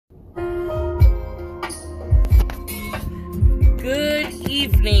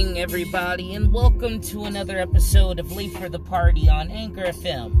evening, everybody, and welcome to another episode of Late for the Party on Anchor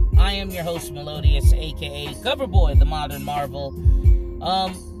FM. I am your host, Melodious, aka Coverboy, the Modern Marvel.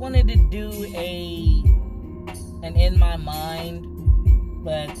 Wanted to do an In My Mind,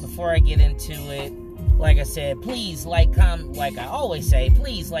 but before I get into it, like I said, please like, comment, like I always say,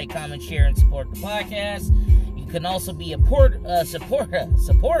 please like, comment, share, and support the podcast. You can also be a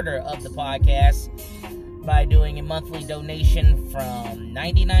supporter of the podcast by doing a monthly donation from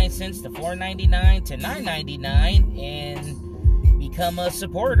 99 cents to $4.99 to $9.99 and become a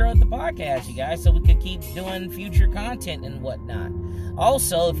supporter of the podcast, you guys, so we could keep doing future content and whatnot.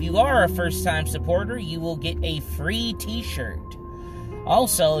 Also, if you are a first-time supporter, you will get a free t-shirt.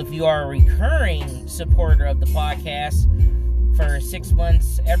 Also, if you are a recurring supporter of the podcast for 6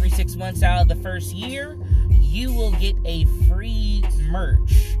 months, every 6 months out of the first year, you will get a free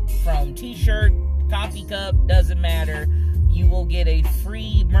merch from t-shirt, coffee cup, doesn't matter. You will get a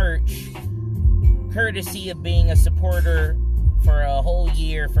free merch courtesy of being a supporter for a whole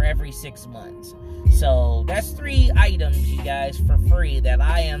year for every 6 months. So that's 3 items, you guys, for free that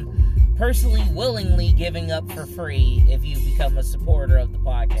I am personally willingly giving up for free if you become a supporter of the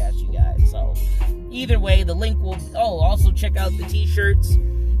podcast, you guys. So either way, the link will also check out the t-shirts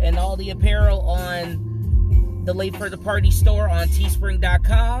and all the apparel on the Late for the Party store on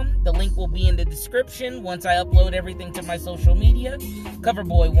teespring.com. The link will be in the description once I upload everything to my social media.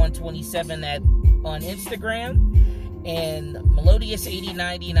 Coverboy127 on Instagram and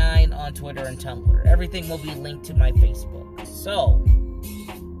Melodious8099 on Twitter and Tumblr. Everything will be linked to my Facebook. So,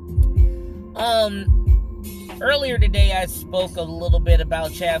 earlier today I spoke a little bit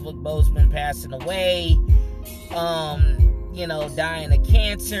about Chadwick Boseman passing away, dying of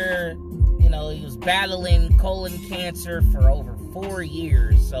cancer. He was battling colon cancer for over 4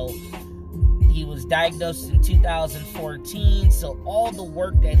 years. So he was diagnosed in 2014. So all the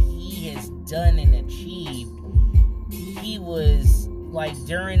work that he has done and achieved, he was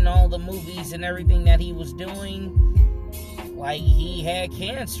during all the movies and everything that he was doing, he had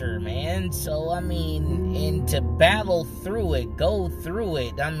cancer, man. So and to battle through it, go through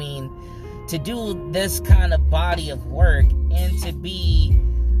it, to do this kind of body of work and to be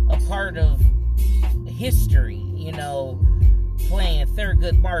a part of history, playing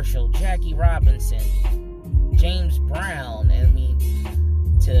Thurgood Marshall, Jackie Robinson, James Brown,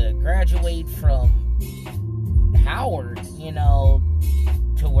 to graduate from Howard,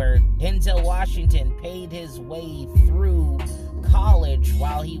 to where Denzel Washington paid his way through college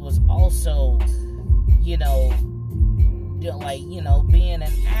while he was also, being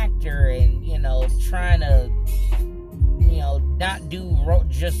an actor and, trying to, not do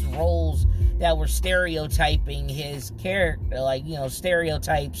just roles that were stereotyping his character,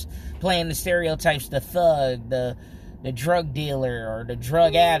 stereotypes, playing the stereotypes, the thug, the drug dealer, or the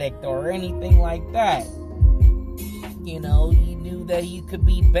drug addict, or anything like that. You knew that you could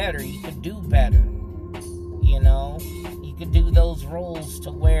be better, you could do better, you could do those roles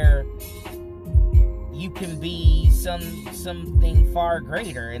to where you can be something far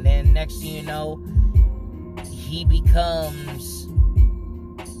greater, and then next thing you know, he becomes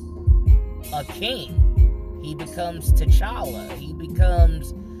a king. He becomes T'Challa. He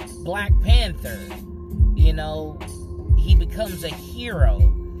becomes Black Panther. He becomes a hero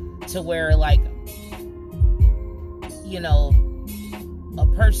to where, a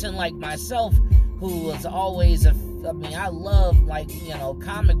person like myself who was always I love,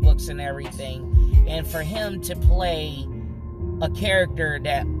 comic books and everything, and for him to play a character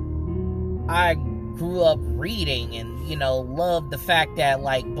that I grew up reading and, loved the fact that,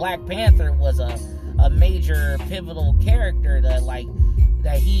 Black Panther was a major pivotal character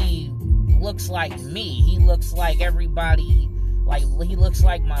that he looks like me. He looks like everybody, he looks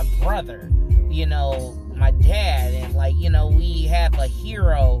like my brother, my dad, and, we have a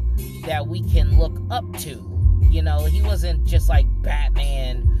hero that we can look up to. He wasn't just like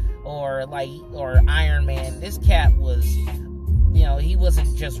Batman or Iron Man. This cat was, he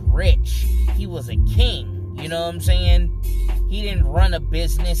wasn't just rich. He was a king. You know what I'm saying? He didn't run a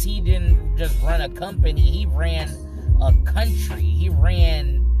business. He didn't just run a company. He ran a country. He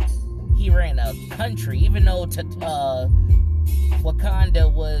ran a country. Even though Wakanda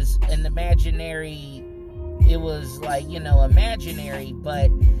was an imaginary, it was imaginary,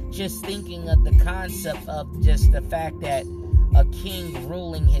 but just thinking of the concept of just the fact that a king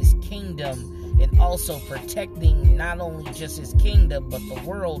ruling his kingdom and also protecting not only just his kingdom, but the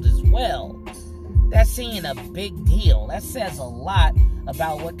world as well. That's saying a big deal. That says a lot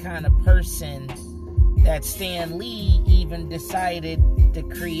about what kind of person that Stan Lee even decided to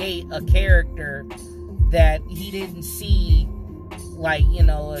create a character that he didn't see like, you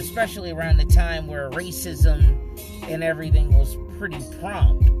know, especially around the time where racism and everything was pretty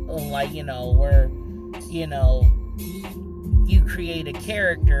prompt, like, you know, where, you know, you create a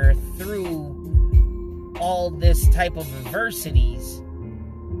character through all this type of adversities,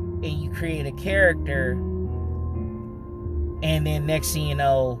 and you create a character, and then next thing you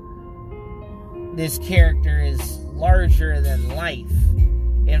know, this character is larger than life.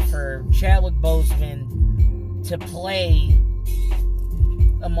 And for Chadwick Boseman to play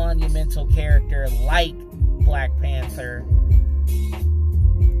a monumental character like Black Panther,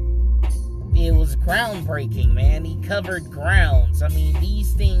 it was groundbreaking, man. He covered grounds. I mean,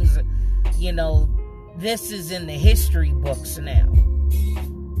 these things, you know, this is in the history books now.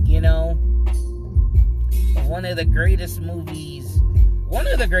 You know, one of the greatest movies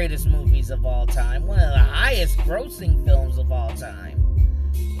of all time, one of the highest grossing films of all time.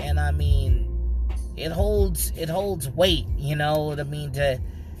 And I mean, it holds weight, you know what I mean, to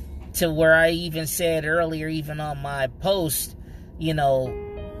where I even said earlier, even on my post, you know,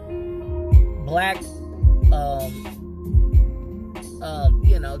 black,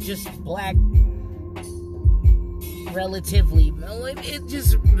 you know, just black, relatively, it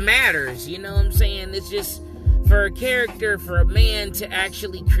just matters, you know what I'm saying? It's just, for a character, for a man to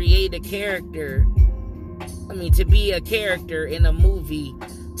actually create a character, I mean, to be a character in a movie,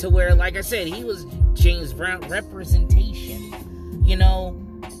 to where, like I said, he was James Brown representation, you know.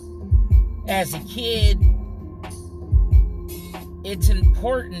 As a kid, it's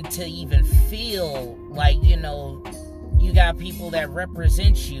important to even feel like, you know, you got people that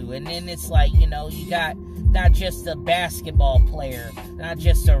represent you. And then it's like, you know, you got not just a basketball player, not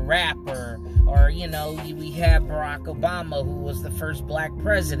just a rapper, or, you know, we have Barack Obama, who was the first black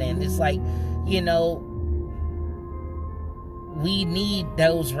president. It's like, you know, we need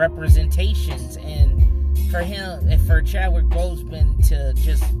those representations. And for him, and for Chadwick Boseman to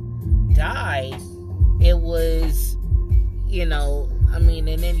just die, it was, you know, I mean,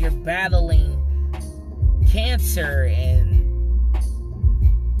 and then you're battling cancer and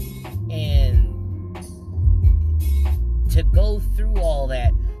to go through all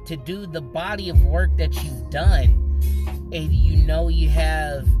that, to do the body of work that you've done, and you know you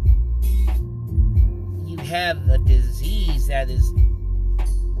have a disease that is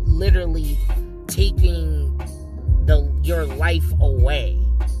literally taking your life away,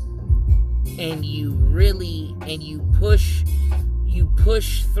 and you push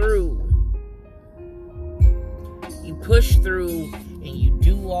through, and you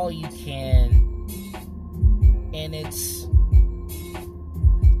do all you can, and it's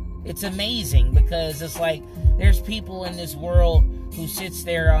amazing, because it's like there's people in this world who sits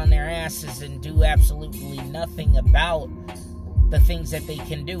there on their asses and do absolutely nothing about the things that they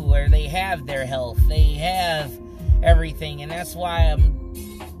can do, where they have their health, they have everything. And that's why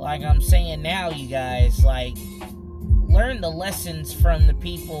I'm saying now, you guys, like, learn the lessons from the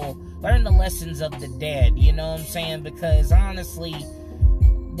people, learn the lessons of the dead, you know what I'm saying? Because honestly,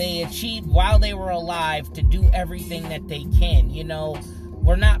 they achieved while they were alive to do everything that they can, you know.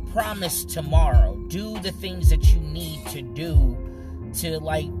 We're not promised tomorrow. Do the things that you need to do, to,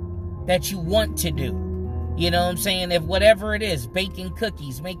 like, that you want to do. You know what I'm saying? If whatever it is, baking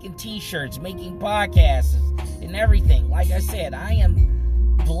cookies, making t-shirts, making podcasts, and everything. Like I said, I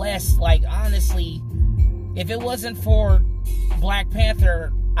am blessed. Like, honestly, if it wasn't for Black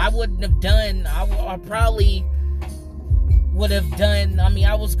Panther, I wouldn't have done, I probably would have done, I mean,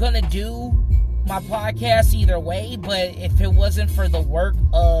 I was going to do my podcast either way, but if it wasn't for the work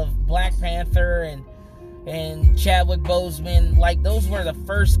of Black Panther and Chadwick Boseman, like, those were the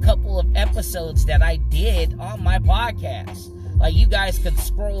first couple of episodes that I did on my podcast. Like, you guys could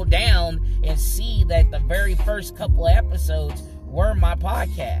scroll down and see that the very first couple of episodes were my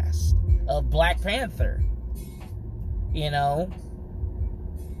podcast of Black Panther, you know,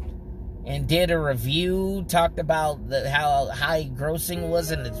 and did a review, talked about how high grossing was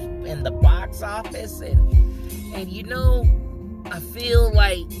in the box office, and you know, I feel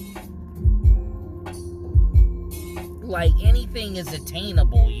like anything is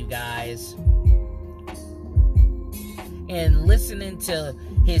attainable, you guys. And listening to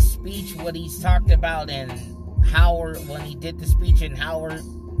his speech, what he's talked about in Howard, when he did the speech in Howard,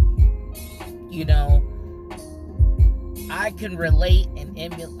 you know, I can relate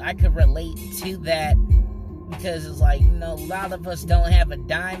and I could relate to that, because it's like, you know, a lot of us don't have a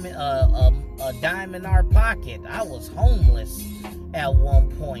dime in our pocket. I was homeless at one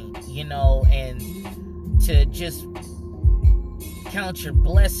point, you know, and to just count your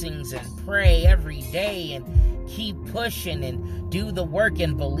blessings and pray every day and keep pushing and do the work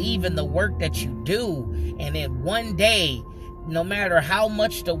and believe in the work that you do, and then one day no matter how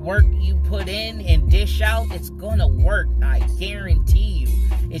much the work you put in and dish out, it's gonna work. I guarantee you.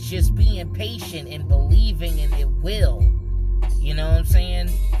 It's just being patient and believing, and it will. You know what I'm saying?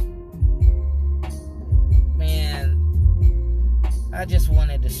 Man, I just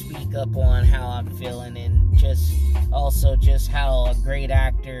wanted to speak up on how I'm feeling, and just also just how a great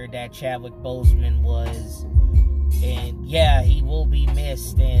actor that Chadwick Boseman was. And yeah, he will be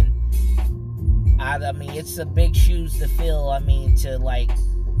missed, and I mean, it's a big shoes to fill. I mean, to like,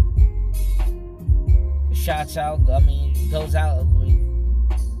 shouts out, I mean, goes out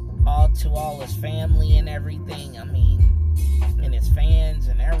all to all his family and everything. I mean, and his fans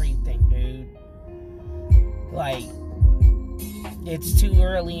and everything, dude. Like, it's too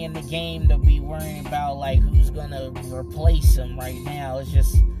early in the game to be worrying about, like, who's gonna replace him right now. It's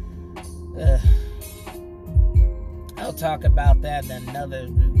just, I'll talk about that in another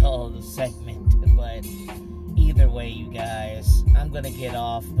segment. But either way, you guys, I'm gonna get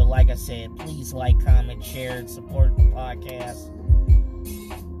off. But like I said, please like, comment, share, and support the podcast.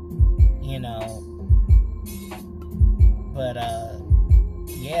 You know. But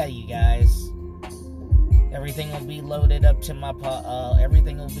yeah, you guys. Everything will be loaded up to my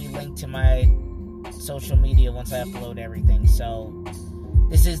everything will be linked to my social media once I upload everything. So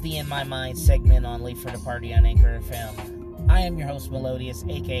this is the In My Mind segment on Late for the Party on Anchor FM. I am your host, Melodious,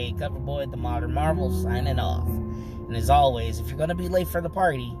 aka Coverboy, the Modern Marvel, signing off. And as always, if you're going to be late for the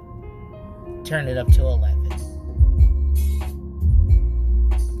party, turn it up to 11.